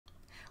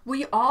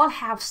We all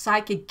have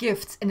psychic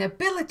gifts and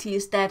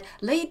abilities that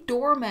lay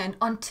dormant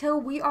until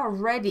we are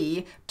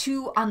ready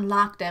to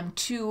unlock them,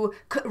 to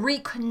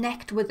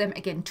reconnect with them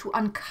again, to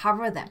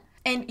uncover them.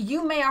 And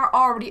you may are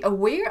already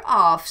aware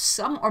of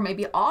some or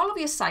maybe all of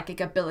your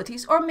psychic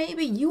abilities, or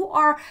maybe you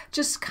are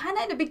just kind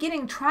of in the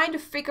beginning trying to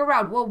figure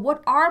out, well,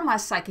 what are my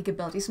psychic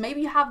abilities?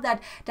 Maybe you have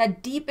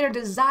that deep inner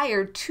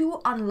desire to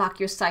unlock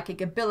your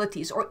psychic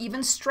abilities or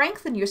even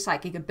strengthen your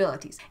psychic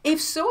abilities. If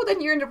so, then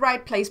you're in the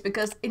right place,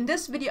 because in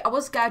this video I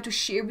was going to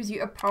share with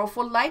you a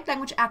powerful light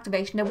language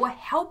activation that will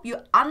help you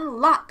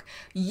unlock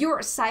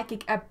your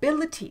psychic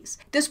abilities.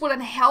 This will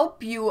then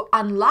help you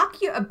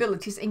unlock your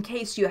abilities in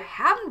case you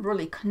haven't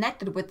really connected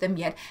with them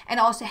yet,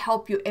 and also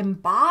help you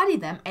embody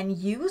them and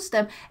use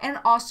them, and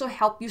also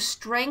help you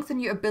strengthen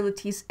your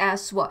abilities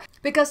as well.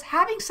 Because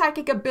having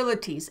psychic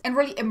abilities and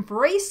really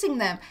embracing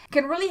them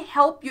can really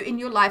help you in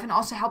your life and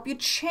also help you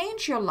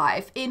change your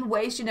life in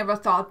ways you never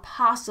thought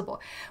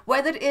possible.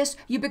 Whether it is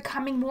you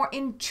becoming more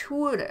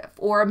intuitive,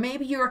 or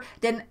maybe you're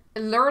then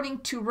learning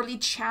to really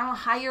channel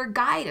higher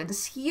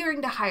guidance,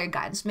 hearing the higher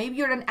guidance. Maybe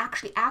you're then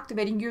actually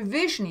activating your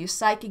vision, your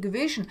psychic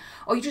vision,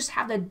 or you just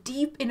have that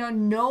deep inner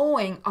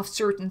knowing of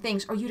certain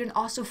things, or you then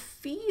also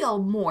feel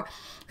more,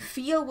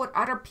 feel what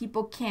other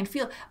people can't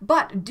feel,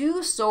 but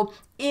do so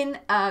in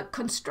a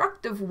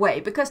constructive way.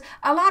 Because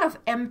a lot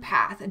of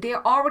empath, they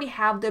already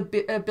have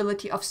the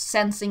ability of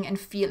sensing and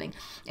feeling,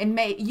 and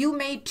you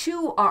may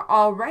too are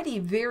already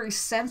very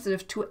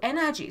sensitive to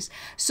energies.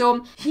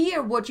 So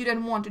here what you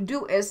then want to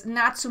do is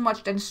not so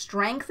much than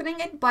strengthening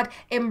it, but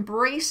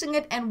embracing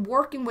it and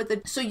working with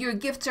it, so your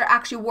gifts are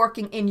actually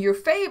working in your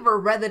favor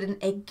rather than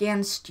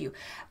against you.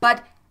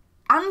 But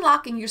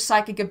unlocking your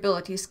psychic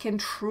abilities can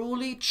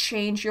truly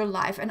change your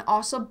life and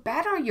also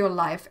better your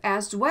life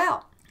as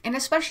well. And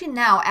especially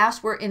now,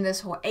 as we're in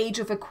this whole age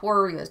of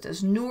Aquarius,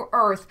 this new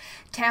earth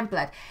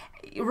template,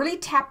 really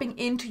tapping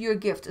into your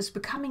gift is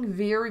becoming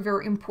very,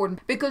 very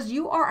important, because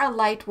you are a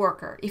light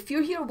worker. If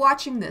you're here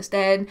watching this,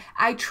 then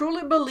I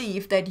truly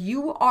believe that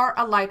you are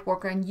a light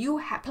worker, and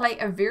you play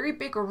a very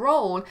big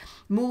role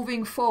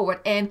moving forward.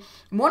 And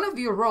one of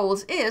your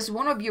roles is,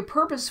 one of your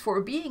purpose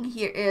for being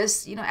here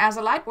is, as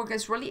a light worker,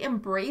 is really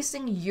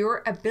embracing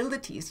your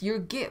abilities, your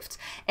gifts,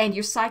 and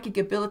your psychic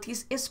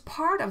abilities is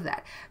part of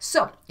that.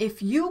 So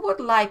if you would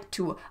like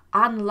to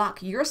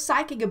unlock your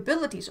psychic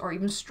abilities or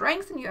even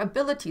strengthen your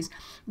abilities,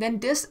 then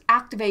this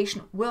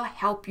activation will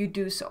help you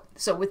do so.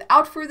 So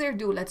without further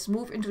ado, let's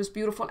move into this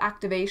beautiful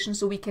activation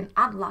so we can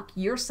unlock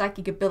your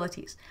psychic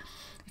abilities.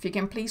 If you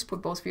can, please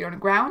put both feet on the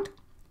ground,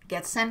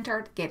 get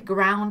centered, get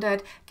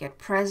grounded, get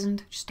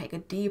present. Just take a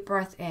deep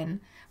breath in,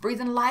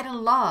 breathe in light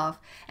and love,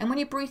 and when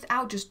you breathe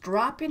out, just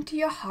drop into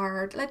your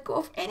heart, let go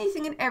of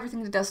anything and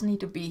everything that doesn't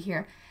need to be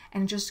here,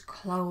 and just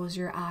close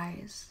your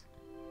eyes.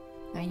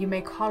 Now you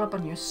may call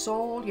upon your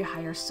soul, your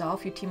higher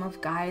self, your team of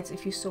guides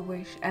if you so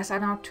wish, as I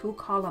now too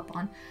call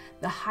upon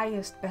the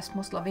highest, best,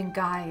 most loving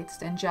guides,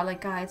 the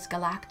angelic guides,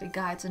 galactic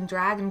guides, and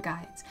dragon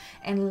guides,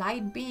 and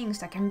light beings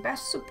that can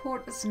best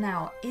support us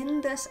now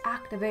in this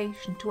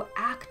activation to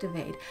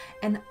activate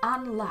and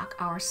unlock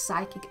our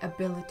psychic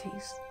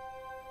abilities.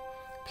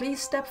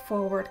 Please step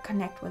forward,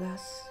 connect with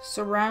us,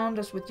 surround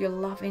us with your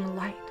loving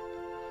light,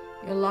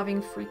 your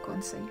loving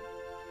frequency.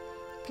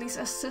 Please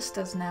assist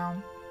us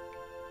now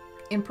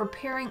in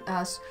preparing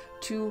us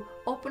to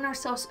open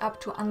ourselves up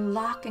to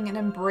unlocking and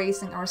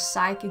embracing our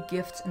psychic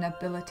gifts and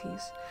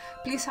abilities.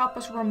 Please help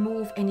us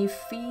remove any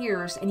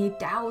fears, any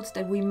doubts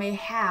that we may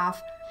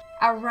have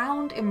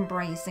around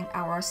embracing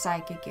our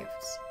psychic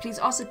gifts. Please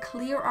also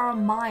clear our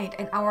mind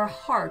and our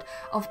heart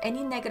of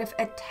any negative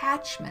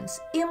attachments,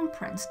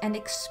 imprints, and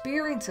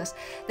experiences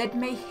that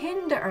may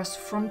hinder us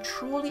from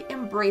truly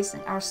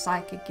embracing our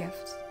psychic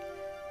gifts.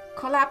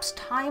 Collapse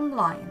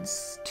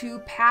timelines to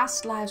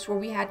past lives where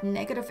we had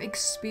negative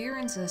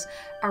experiences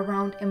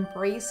around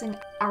embracing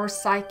our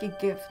psychic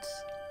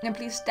gifts. And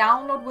please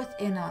download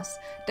within us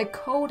the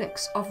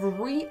codex of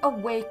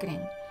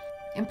reawakening.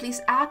 And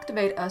please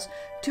activate us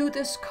to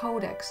this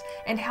codex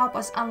and help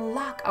us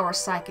unlock our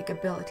psychic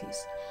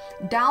abilities.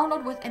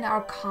 Download within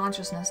our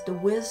consciousness the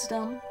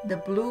wisdom, the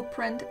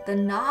blueprint, the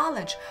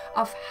knowledge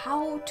of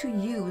how to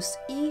use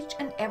each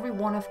and every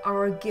one of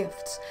our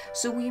gifts,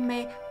 so we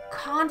may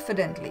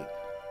confidently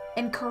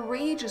and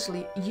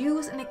courageously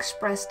use and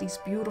express these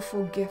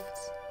beautiful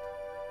gifts.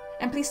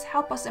 And please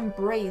help us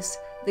embrace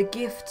the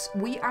gifts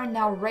we are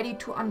now ready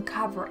to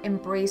uncover,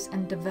 embrace,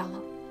 and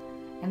develop.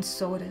 And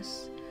so it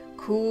is.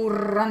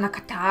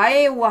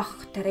 Kuranakatae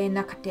wachtere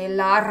nakate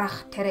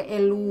larachtere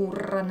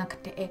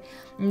eluranakate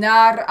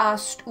nar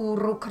ast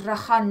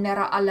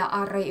urukrakhanera ala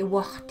are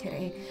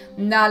wachtere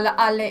nala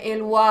ale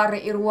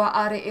elware irwa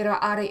are ira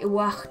are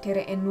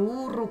wachtere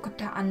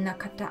enurukata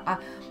anakata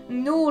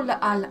nula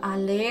al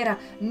alera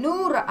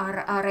nura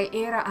are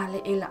era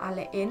ale el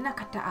ale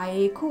enakata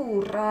ai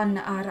kuran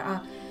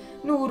ara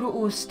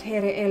nuru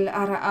ustere el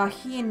ara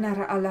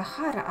ahinara ala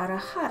hara ara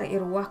hara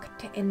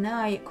irwakte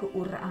enai ku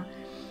ura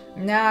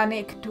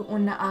Nanik tu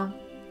una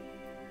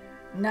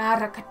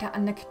Nara kata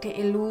anakite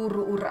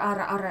eluru ur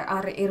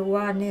ara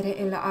irwa nere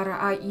el ara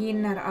a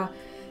inara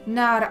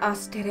nara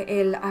astere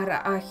el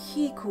ara a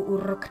hiku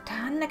ur kata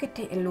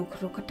anakite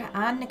elukru kata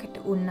anakite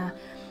una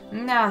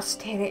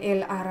nastere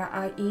el ara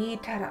a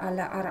itara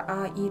ala ara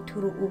a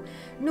ituru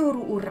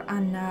nuru ur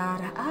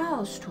anara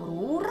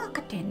austuru ura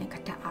katene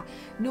kata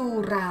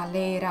nura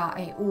lera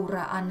e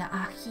ura ana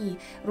ahi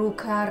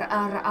rukar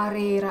ara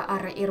arera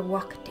ara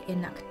irwakte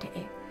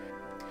enakte.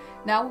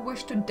 Now we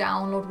wish to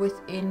download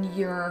within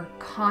your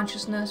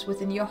consciousness,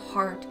 within your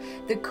heart,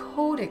 the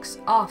codex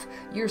of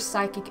your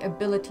psychic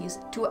abilities,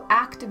 to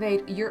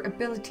activate your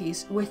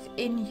abilities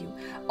within you.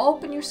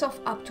 Open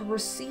yourself up to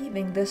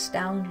receiving this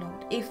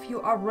download if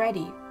you are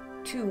ready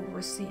to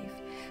receive.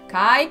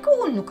 Kai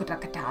kunu kata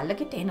kata la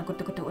kete na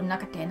kutu kutu una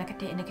kate na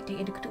kate na kate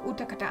na kutu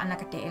uta kata ana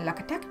kate la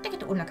kata kate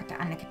kata una kata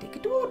ana kate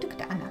kutu uta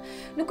kata ana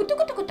nu kutu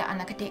kutu kata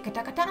ana kate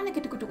kata kata ana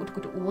kate kutu kutu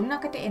kutu una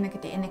kate na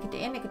kate na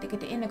kate na kate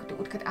kate na kutu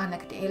uta kata ana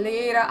kate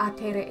lera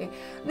atere e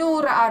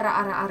nura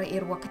ara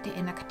irwa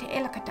kate na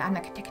kate la kata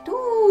ana kate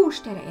kutu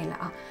stere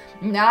ela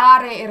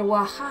nare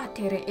irwa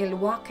hatere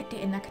elwa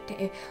kate na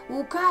kate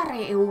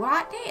ukare e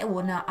wate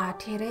una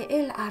atere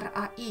el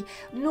ara I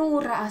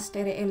nura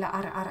astere ela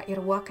ara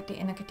irwa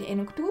kate na kate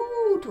na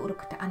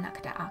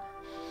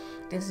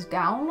this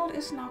download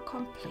is now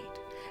complete.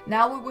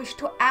 Now we wish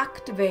to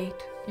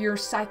activate your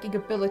psychic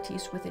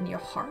abilities within your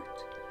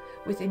heart,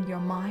 within your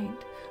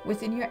mind,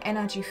 within your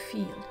energy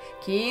field.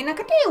 Kina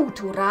kate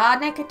utura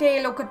ne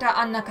kate lokata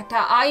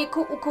anakata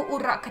aiku uku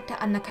urakata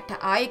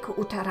anakata aiku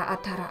utara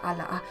atara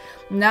ala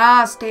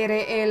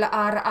nastere el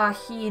ara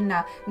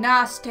ahina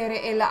nastere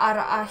el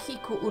ara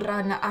ahiku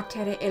urana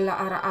atere el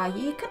ara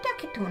aikata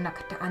kituna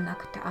kata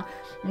anakata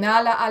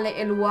nala ale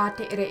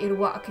elwate ere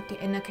irwa akate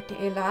enakate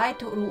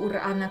elaitu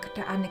ura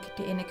anakata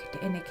anakate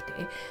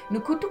enakate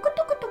nukutu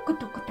kutu kutu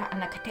kutu kuta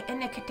anakate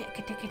enakate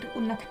kate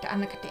unakata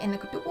anakate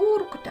enakate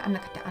urukata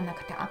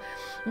anakata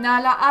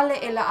nala ale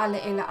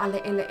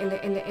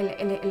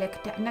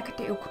kata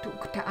anakate ukutu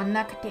kuta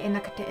anakate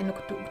enakate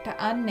enukutu kuta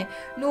anne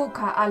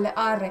nuka ale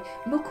are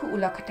nuku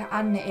ula kata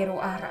anne eru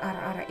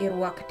ara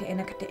eru akate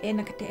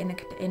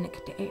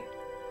enakate.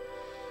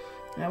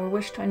 Now we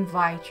wish to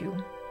invite you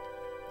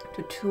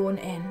to tune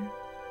in,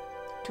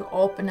 to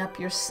open up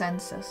your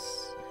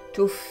senses,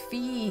 to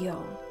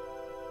feel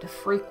the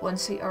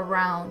frequency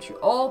around you.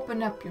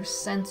 Open up your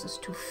senses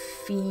to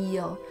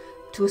feel,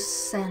 to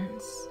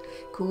sense.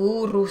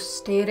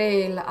 Kurus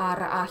terel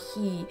ara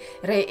ahi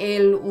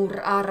reel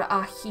ur ara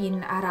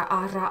ahin ara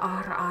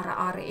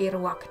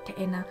erwakte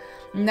ena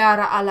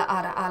nara ala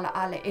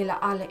ela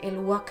ale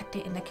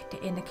elwakte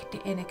enakte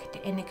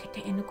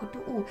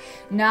enakutu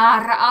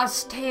nara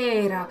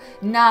astera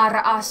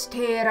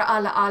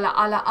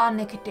ala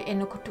anekte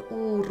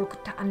enakutu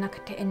rukta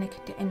anakte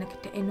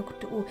enakte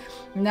enakutu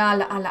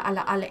nala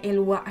ala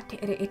elwakte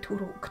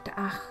eturukta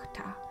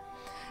achta.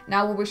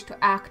 Now we wish to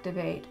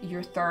activate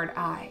your third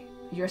eye,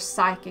 your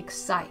psychic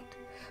sight,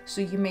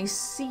 so you may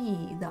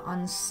see the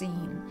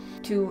unseen,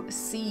 to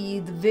see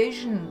the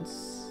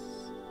visions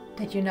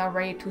that you're not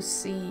ready to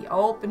see.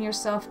 Open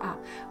yourself up.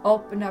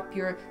 Open up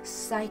your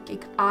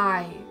psychic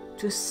eye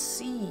to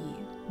see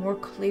more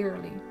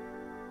clearly.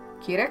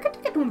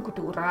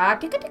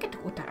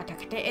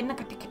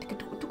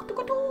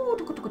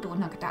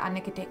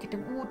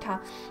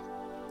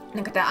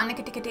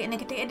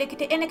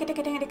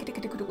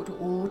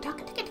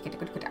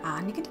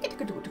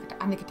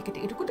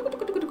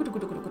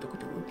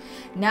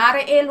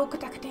 Nare elu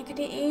katakate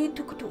e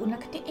tukutu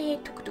unakate e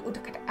tukutu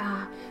utakata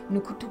a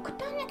nukutu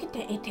katana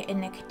kate ete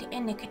enekate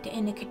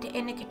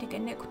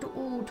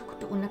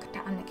tukutu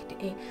unakata anakate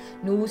e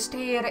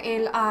nuster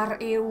el ar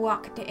e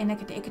wakate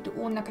enekate ekatu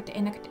unakate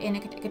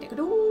enekate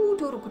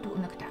turukutu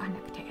unakata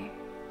anakate e.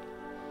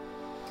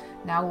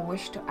 Now we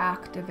wish to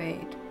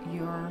activate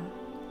your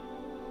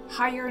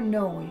higher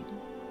knowing,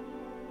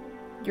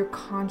 your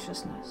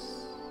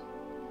consciousness.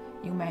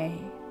 You may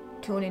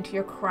tune into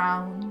your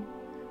crown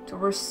to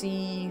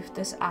receive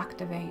this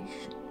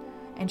activation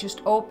and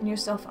just open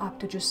yourself up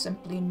to just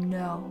simply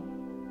know,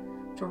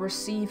 to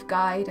receive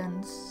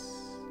guidance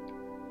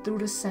through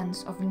the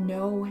sense of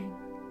knowing.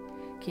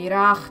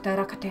 Kirachta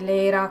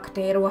rakatelera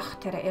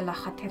kteruachtere ela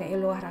khatere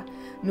elwara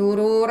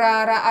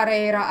nurura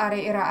arera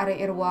are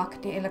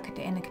irwakte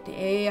elakte enakte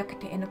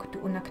eakte enakte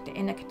unakte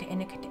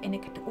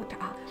enakte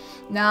uta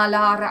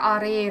nalara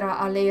arera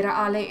alera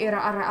ale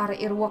are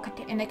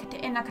irwakte enakte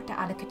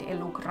alakte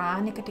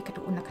elugrani kate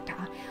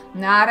unakta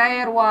nara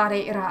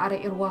irware are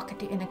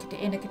irwakte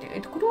enakte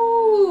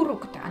etkuru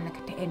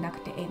anakte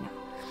enakte ena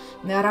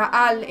nara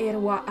al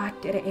irwa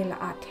atere ela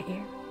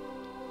ate.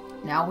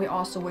 Now we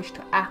also wish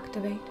to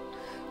activate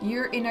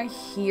your inner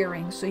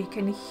hearing so you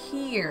can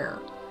hear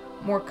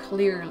more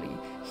clearly,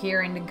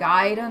 hearing the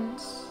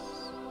guidance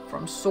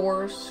from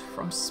source,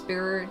 from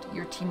spirit,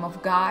 your team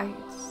of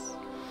guides,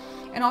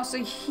 and also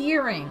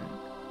hearing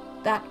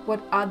that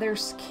what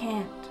others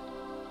can't,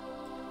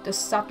 the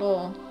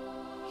subtle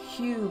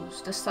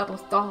hues, the subtle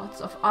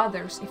thoughts of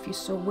others if you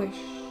so wish.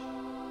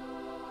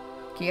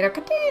 Kira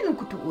kate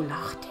nukutu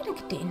ulah tira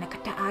kate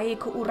nakata ai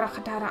ko ura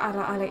katara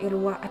ala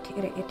irwa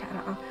atira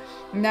itara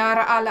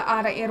nara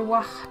ala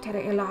irwa tira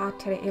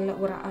ila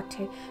ura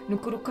ate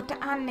nukuru kata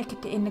anne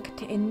kate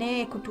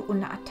ene kutu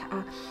una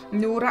ata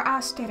nura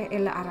astera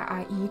ila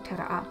ara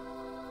itara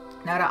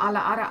nara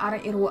ala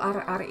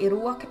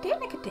irwa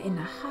kate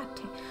ina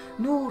hate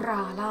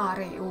nura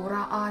lare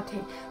ura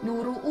ate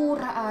nuru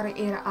ura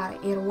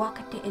irwa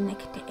kate ena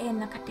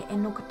kate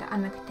enukata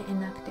anakate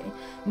enakate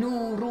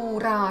nuru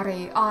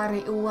rare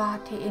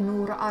uate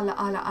nura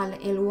ala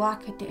irwa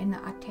kate ena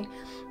ate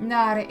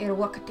nare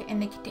irwa kate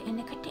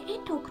enakate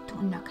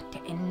etuktu nakate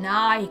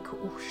enaiku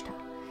usta.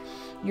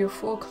 Your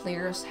full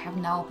clears have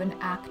now been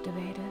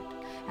activated,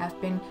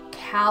 have been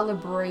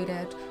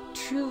calibrated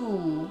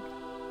to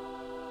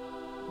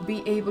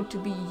be able to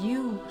be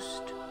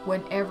used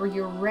whenever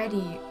you're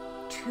ready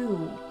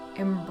to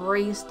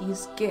embrace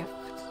these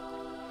gifts.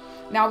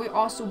 Now we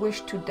also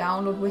wish to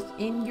download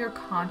within your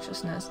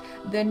consciousness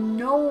the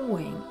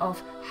knowing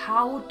of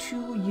how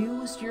to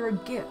use your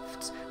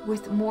gifts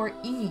with more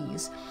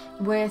ease,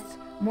 with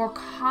more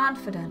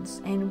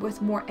confidence, and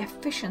with more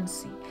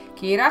efficiency.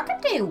 Kira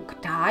kateu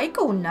katai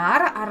ko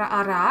nara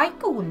ara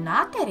ko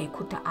natere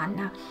kuta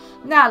ana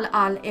nal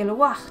al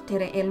elwach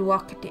tere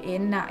elwakte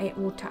enna e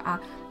uta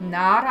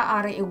nara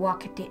ara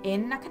ewakte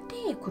enna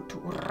kate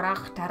kutu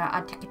rachtara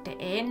atkete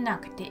enna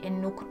kate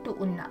ennukutu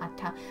unna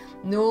ata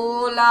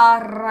no la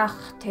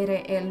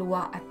rachtere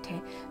elwa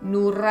ate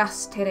no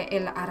rastere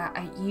el ara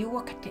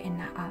iwakte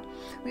enna.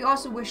 We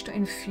also wish to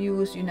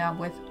infuse you now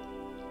with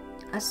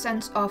a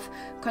sense of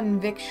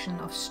conviction,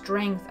 of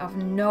strength, of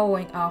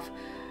knowing, of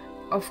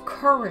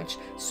courage,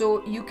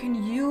 so you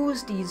can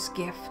use these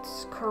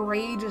gifts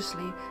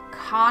courageously,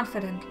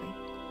 confidently.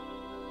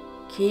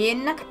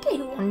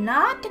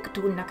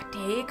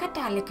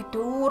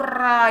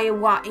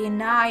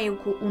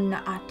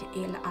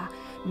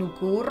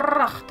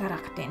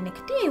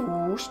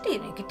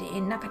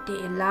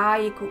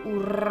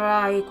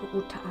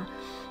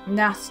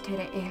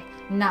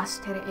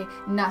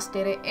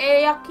 Nastere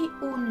aki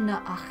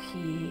unna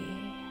ahi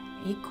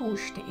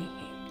ikushte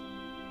ehe.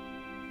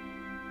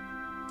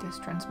 This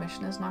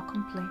transmission is not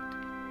complete.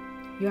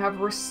 You have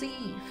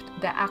received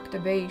the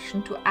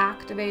activation to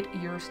activate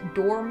your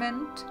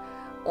dormant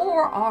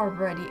or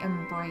already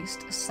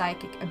embraced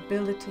psychic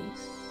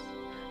abilities.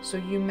 So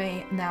you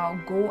may now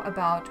go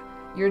about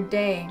your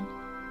day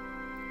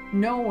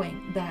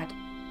knowing that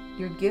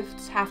your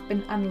gifts have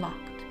been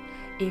unlocked.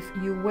 If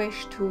you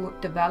wish to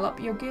develop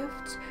your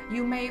gifts,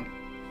 you may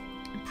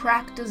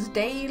practice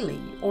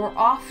daily or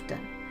often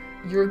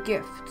your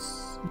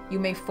gifts. You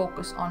may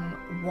focus on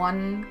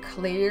one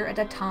clear at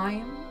a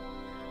time,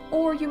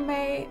 or you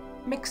may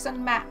mix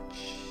and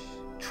match,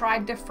 try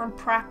different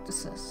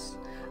practices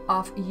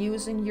of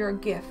using your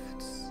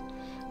gifts.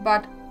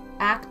 But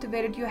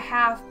activated you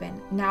have been,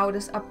 now it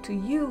is up to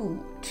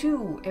you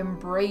to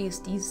embrace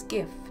these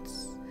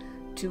gifts,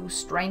 to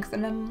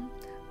strengthen them,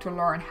 to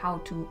learn how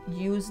to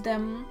use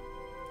them,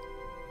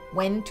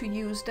 when to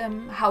use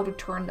them, how to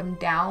turn them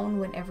down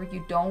whenever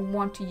you don't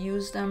want to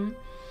use them,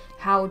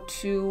 how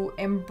to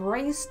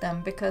embrace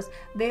them because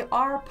they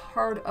are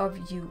part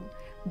of you.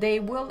 They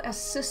will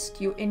assist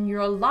you in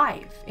your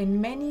life in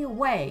many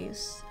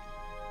ways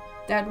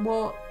that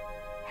will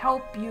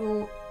help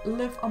you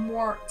live a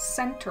more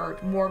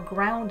centered, more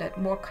grounded,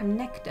 more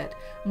connected,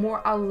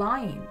 more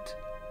aligned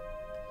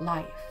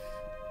life.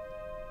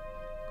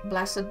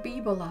 Blessed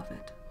be,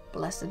 beloved.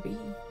 Blessed be.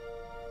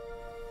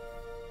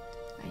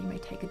 Now you may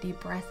take a deep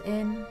breath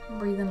in,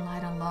 breathe in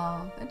light and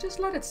love, and just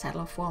let it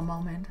settle for a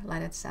moment.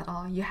 Let it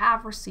settle. You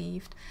have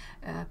received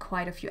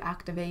quite a few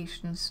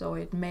activations, so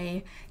it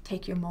may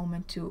take you a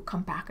moment to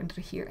come back into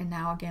the here and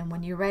now again.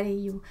 When you're ready,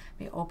 you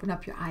may open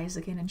up your eyes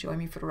again and join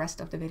me for the rest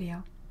of the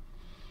video.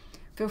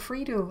 Feel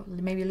free to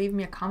maybe leave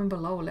me a comment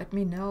below. Let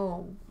me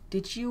know.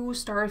 Did you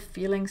start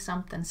feeling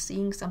something,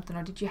 seeing something,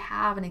 or did you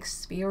have an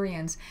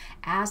experience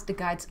as the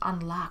guides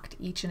unlocked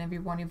each and every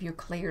one of your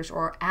clears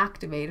or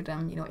activated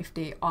them, you know, if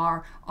you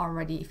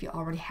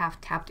already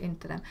have tapped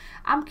into them?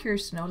 I'm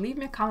curious to know. Leave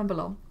me a comment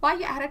below. While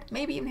you're at it,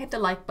 maybe even hit the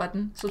like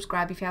button,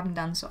 subscribe if you haven't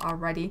done so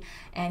already,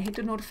 and hit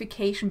the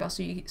notification bell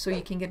so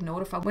you can get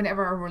notified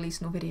whenever I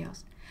release new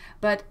videos.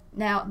 But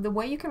now the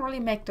way you can really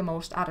make the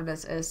most out of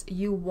this is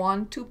you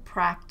want to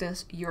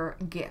practice your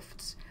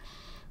gifts.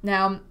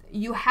 Now,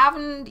 you have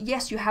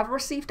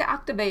received the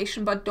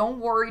activation, but don't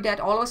worry that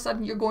all of a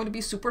sudden you're going to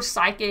be super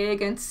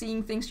psychic and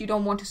seeing things you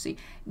don't want to see.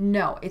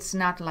 No, it's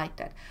not like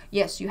that.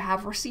 Yes, you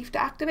have received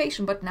the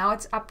activation, but now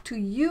it's up to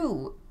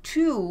you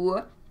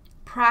to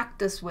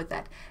practice with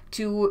that,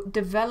 to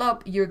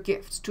develop your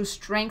gifts, to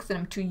strengthen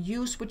them, to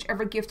use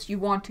whichever gifts you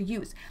want to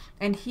use.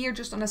 And here,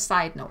 just on a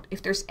side note,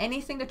 if there's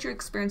anything that you're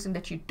experiencing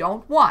that you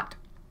don't want,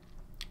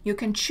 you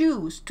can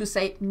choose to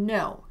say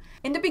no.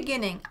 In the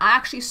beginning, I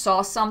actually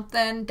saw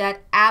something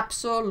that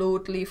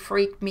absolutely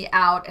freaked me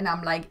out, and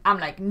I'm like,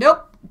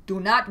 nope, do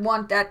not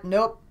want that.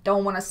 Nope,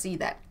 don't want to see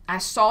that. I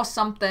saw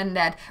something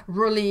that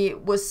really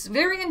was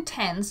very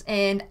intense,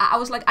 and I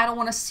was like, I don't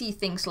want to see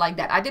things like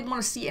that. I didn't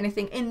want to see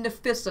anything in the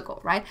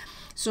physical, right?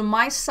 So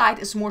my sight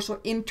is more so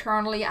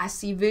internally. I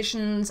see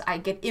visions, I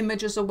get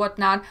images or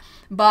whatnot,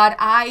 but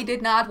I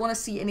did not want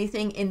to see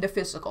anything in the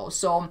physical.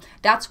 So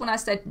that's when I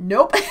said,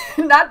 nope,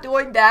 not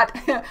doing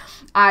that.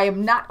 I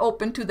am not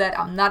open to that.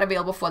 I'm not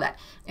available for that.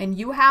 And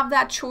you have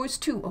that choice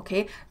too,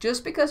 okay?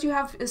 Just because you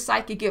have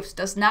psychic gifts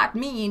does not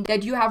mean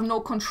that you have no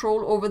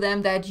control over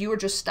them, that you are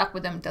just stuck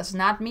with them. Does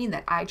not mean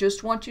that. I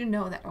just want you to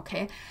know that,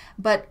 okay?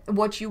 But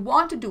what you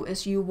want to do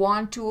is you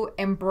want to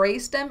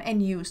embrace them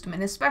and use them.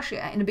 And especially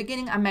in the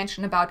beginning, I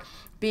mentioned about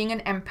being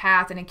an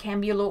empath, and it can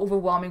be a little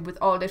overwhelming with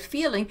all that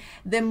feeling.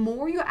 The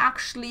more you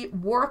actually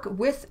work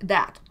with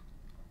that,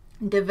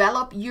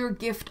 develop your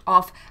gift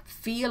of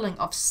feeling,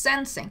 of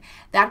sensing,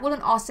 that will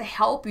then also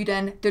help you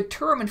then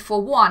determine,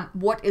 for one,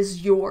 what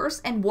is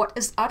yours and what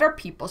is other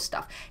people's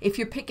stuff. If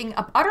you're picking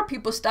up other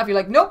people's stuff, you're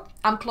like, nope,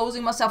 I'm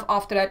closing myself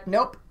off to that.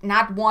 Nope,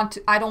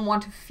 I don't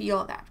want to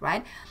feel that,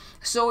 right?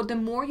 So the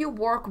more you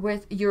work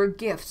with your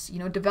gifts, you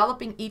know,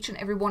 developing each and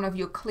every one of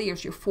your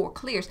clears, your 4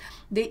 clears,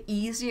 the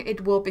easier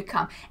it will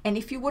become. And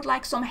if you would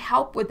like some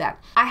help with that,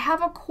 I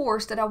have a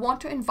course that I want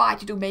to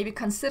invite you to maybe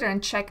consider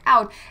and check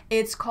out.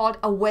 It's called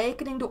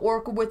Awakening the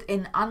Oracle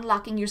Within,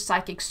 Unlocking Your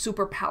Psychic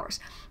Superpowers.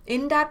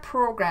 In that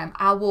program,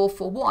 I will,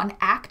 for one,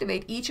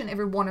 activate each and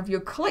every one of your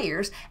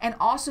clears, and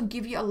also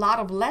give you a lot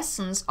of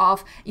lessons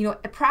of, you know,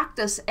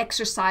 practice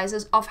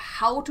exercises of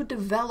how to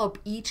develop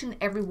each and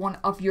every one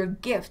of your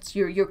gifts,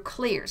 your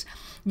clears.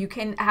 You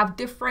can have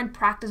different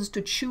practices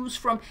to choose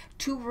from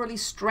to really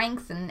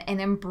strengthen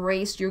and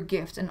embrace your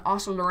gifts, and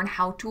also learn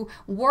how to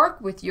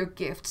work with your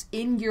gifts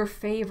in your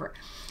favor.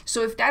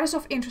 So if that is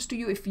of interest to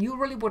you, if you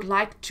really would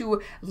like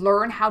to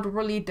learn how to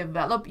really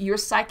develop your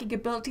psychic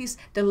abilities,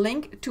 the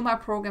link to my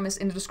program is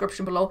in the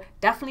description below.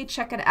 Definitely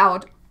check it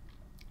out.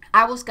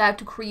 I was glad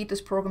to create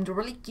this program to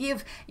really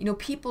give, you know,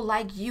 people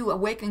like you,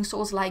 awakening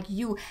souls like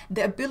you,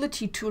 the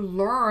ability to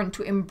learn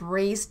to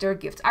embrace their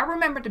gifts. I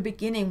remember the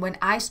beginning when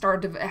I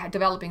started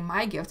developing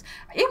my gifts.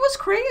 It was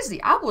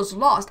crazy. I was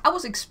lost. I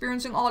was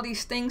experiencing all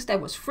these things that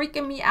was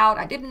freaking me out.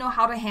 I didn't know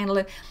how to handle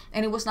it.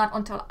 And it was not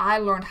until I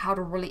learned how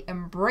to really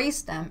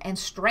embrace them and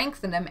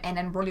strengthen them, and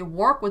then really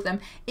work with them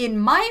in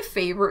my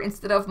favor,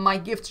 instead of my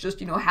gifts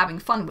just, you know, having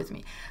fun with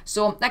me.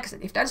 So like I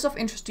said, if that is of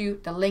interest to you,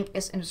 the link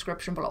is in the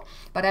description below.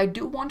 But I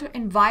do want to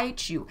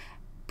invite you,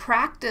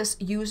 practice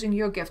using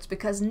your gifts,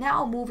 because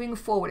now moving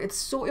forward, it's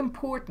so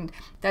important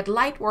that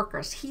light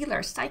workers,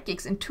 healers,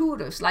 psychics,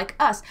 intuitives like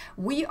us,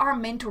 we are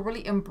meant to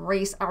really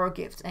embrace our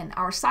gifts, and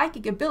our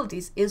psychic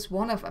abilities is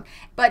one of them.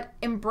 But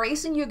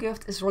embracing your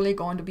gift is really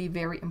going to be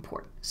very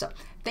important. So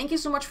thank you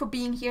so much for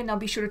being here. Now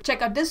be sure to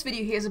check out this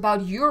video here. Is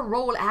about your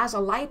role as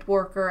a light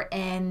worker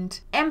and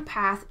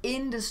empath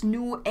in this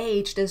new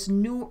age, this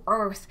new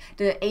earth,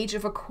 the age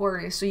of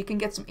Aquarius, so you can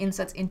get some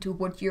insights into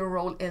what your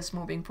role is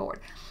moving forward.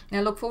 And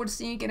I look forward to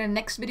seeing you again in the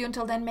next video.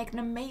 Until then, make an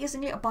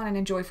amazingly abundant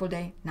and joyful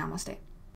day. Namaste.